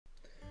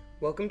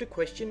Welcome to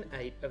question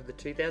 8 of the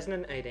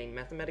 2018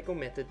 Mathematical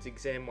Methods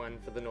Exam 1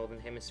 for the Northern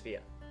Hemisphere.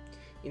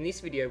 In this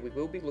video we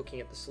will be looking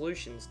at the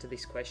solutions to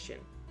this question.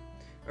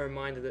 A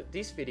reminder that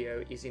this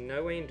video is in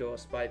no way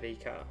endorsed by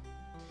VCAA.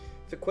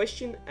 For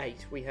question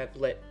 8 we have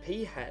let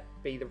p hat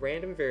be the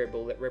random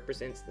variable that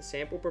represents the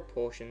sample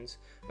proportions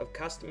of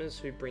customers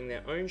who bring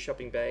their own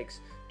shopping bags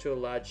to a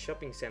large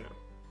shopping centre.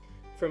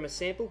 From a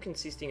sample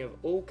consisting of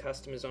all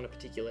customers on a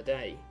particular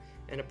day,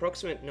 an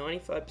approximate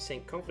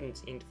 95%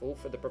 confidence interval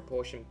for the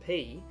proportion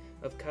P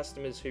of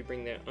customers who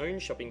bring their own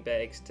shopping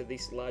bags to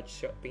this large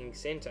shopping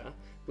centre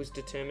was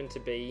determined to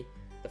be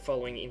the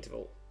following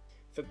interval.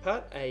 For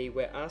part A,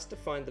 we're asked to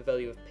find the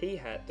value of P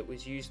hat that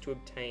was used to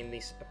obtain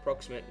this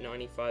approximate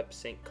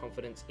 95%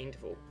 confidence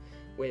interval,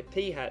 where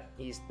P hat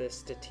is the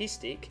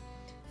statistic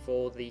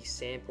for the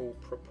sample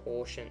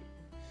proportion.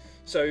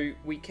 So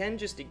we can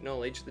just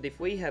acknowledge that if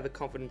we have a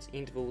confidence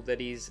interval that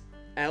is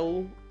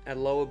L a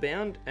lower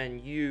bound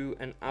and U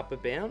an upper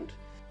bound,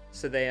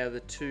 so they are the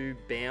two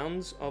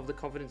bounds of the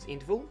confidence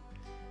interval,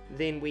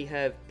 then we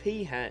have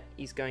P hat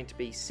is going to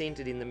be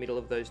centered in the middle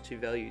of those two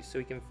values. So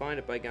we can find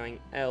it by going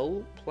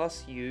L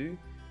plus U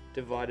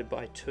divided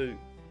by 2.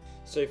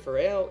 So for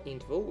our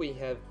interval we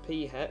have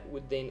P hat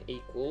would then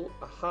equal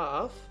a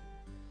half,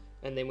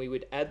 and then we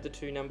would add the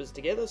two numbers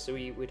together, so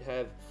we would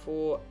have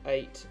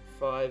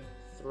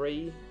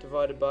 4853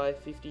 divided by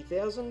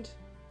 50,000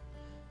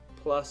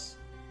 plus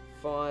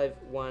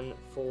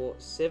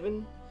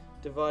 5147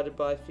 divided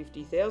by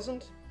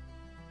 50,000,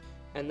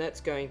 and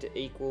that's going to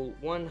equal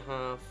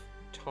 1/2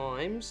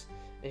 times,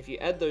 and if you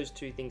add those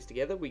two things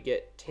together we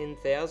get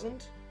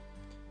 10,000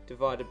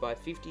 divided by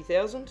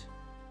 50,000,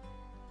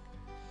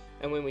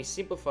 and when we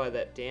simplify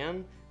that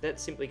down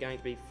that's simply going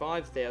to be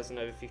 5,000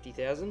 over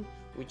 50,000,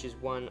 which is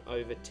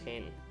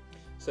 1/10.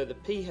 So the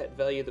p hat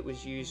value that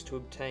was used to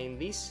obtain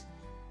this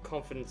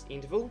confidence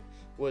interval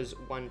was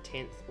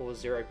 1/10 or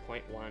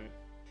 0.1.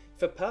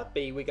 For part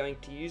B, we're going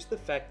to use the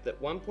fact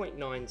that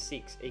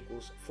 1.96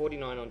 equals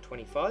 49 on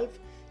 25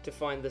 to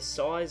find the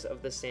size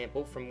of the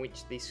sample from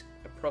which this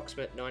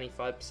approximate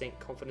 95%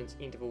 confidence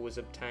interval was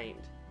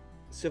obtained.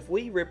 So if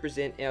we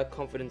represent our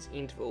confidence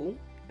interval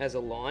as a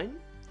line,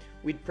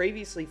 we'd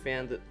previously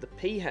found that the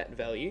p hat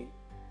value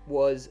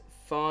was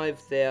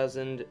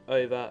 5,000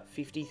 over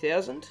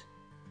 50,000,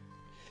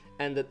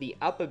 and that the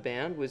upper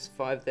bound was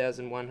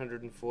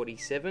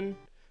 5,147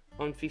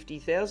 on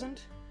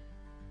 50,000,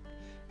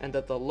 and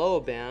that the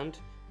lower bound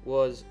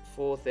was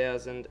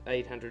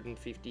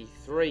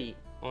 4,853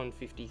 on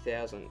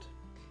 50,000.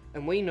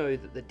 And we know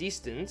that the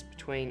distance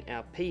between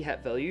our p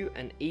hat value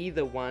and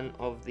either one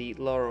of the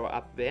lower or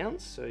upper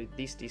bounds, so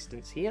this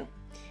distance here,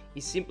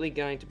 is simply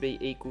going to be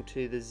equal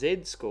to the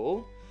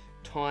z-score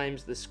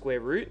times the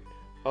square root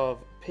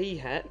of p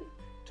hat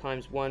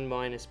times 1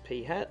 minus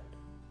p hat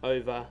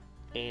over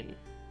n.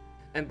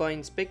 And by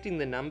inspecting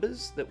the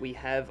numbers that we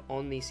have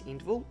on this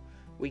interval,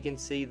 we can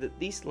see that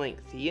this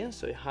length here,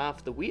 so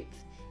half the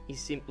width, is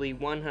simply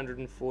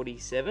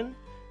 147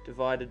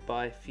 divided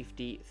by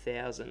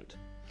 50,000.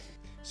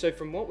 So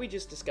from what we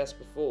just discussed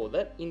before,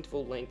 that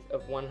interval length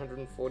of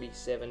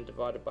 147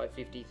 divided by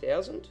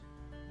 50,000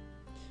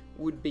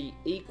 would be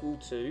equal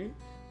to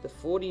the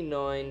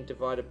 49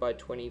 divided by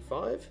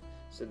 25,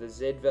 so the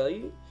z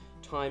value,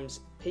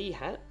 times p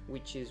hat,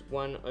 which is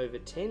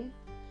 1/10,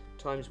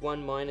 times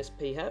 1 minus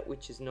p hat,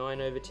 which is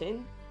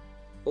 9/10,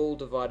 all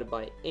divided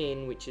by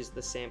n, which is the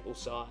sample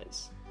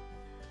size.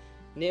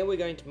 Now we're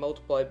going to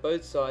multiply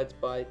both sides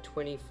by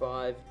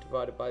 25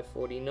 divided by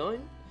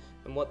 49,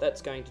 and what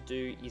that's going to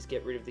do is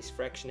get rid of this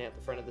fraction out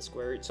the front of the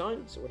square root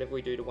sign, so whatever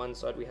we do to one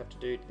side we have to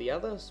do to the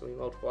other, so we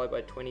multiply by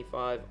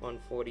 25 on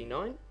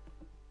 49.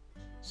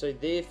 So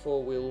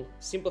therefore we'll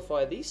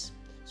simplify this,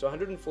 so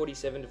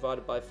 147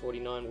 divided by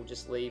 49 will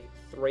just leave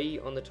 3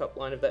 on the top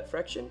line of that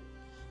fraction,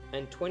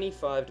 and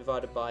 25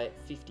 divided by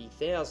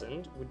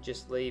 50,000 would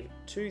just leave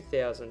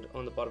 2,000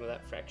 on the bottom of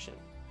that fraction.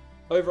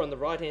 Over on the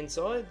right hand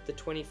side, the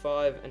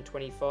 25 and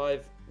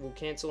 25 will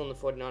cancel, and the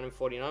 49 and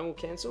 49 will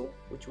cancel,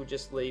 which will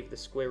just leave the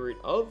square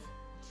root of,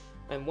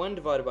 and 1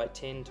 divided by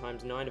 10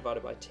 times 9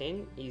 divided by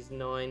 10 is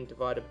 9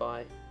 divided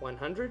by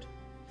 100,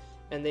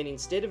 and then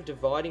instead of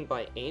dividing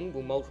by n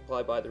we'll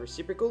multiply by the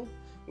reciprocal,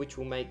 which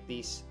will make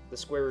this the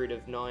square root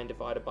of 9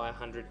 divided by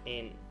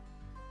 100n.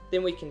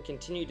 Then we can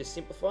continue to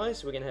simplify,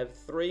 so we're going to have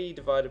 3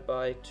 divided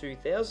by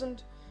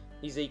 2,000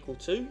 is equal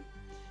to,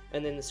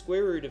 and then the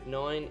square root of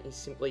 9 is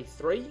simply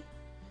 3,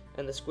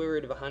 and the square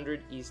root of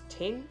 100 is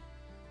 10,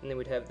 and then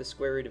we'd have the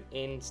square root of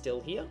n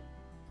still here.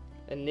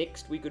 And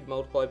next we could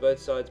multiply both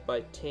sides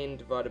by 10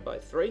 divided by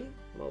 3,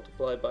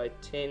 multiply by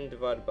 10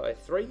 divided by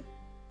 3,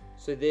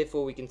 so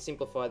therefore we can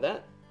simplify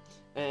that,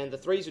 and the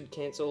 3's would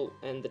cancel,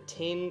 and the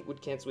 10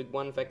 would cancel with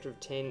 1 factor of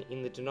 10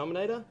 in the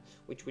denominator,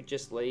 which would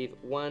just leave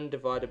 1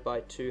 divided by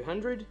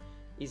 200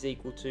 is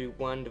equal to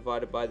 1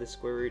 divided by the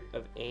square root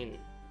of n.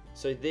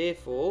 So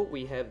therefore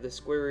we have the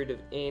square root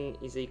of n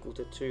is equal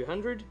to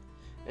 200,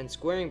 and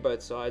squaring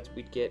both sides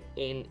we'd get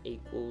n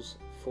equals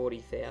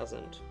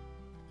 40,000.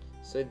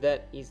 So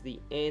that is the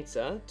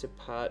answer to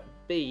part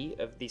B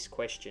of this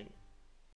question.